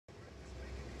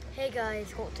Hey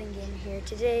guys, Colton Game here.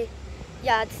 Today,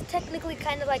 it's technically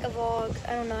kind of like a vlog.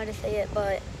 I don't know how to say it,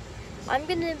 but I'm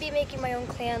going to be making my own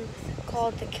clan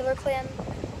called the Killer Clan.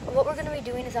 What we're going to be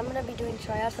doing is I'm going to be doing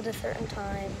tryouts at a certain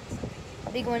time.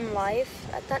 I'll be going live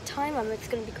at that time. It's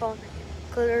going to be called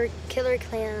Killer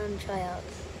Clan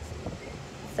Tryouts.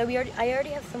 So I already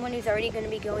have someone who's already going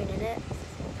to be going in it.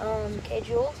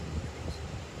 Jewel.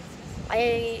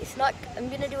 I'm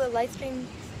going to do a live stream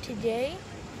today.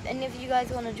 And if you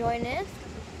guys want to join in,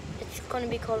 it's going to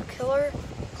be called Killer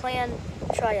Clan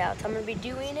Tryouts. I'm going to be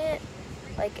doing it,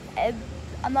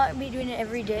 I'm not going to be doing it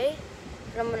every day,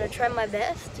 but I'm going to try my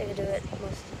best to do it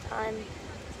most of the time.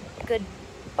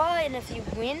 Goodbye, and if you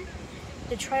win,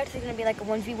 the tryouts are going to be like a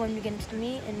 1v1 against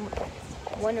me and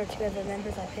one or two other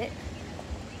members I pick.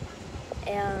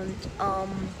 And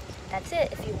that's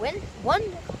it. If you win, one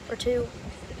or two,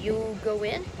 you go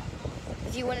in.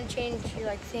 If you want to change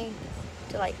your thing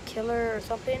to killer or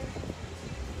something,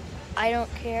 I don't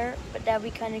care, but that'd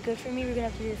be kind of good for me. We're gonna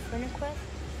have to do the friend request.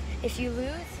 If you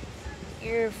lose,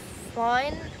 you're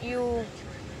fine.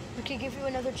 We could give you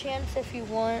another chance if you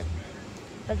want,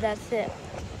 but that's it.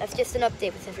 That's just an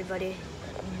update with everybody.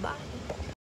 Bye.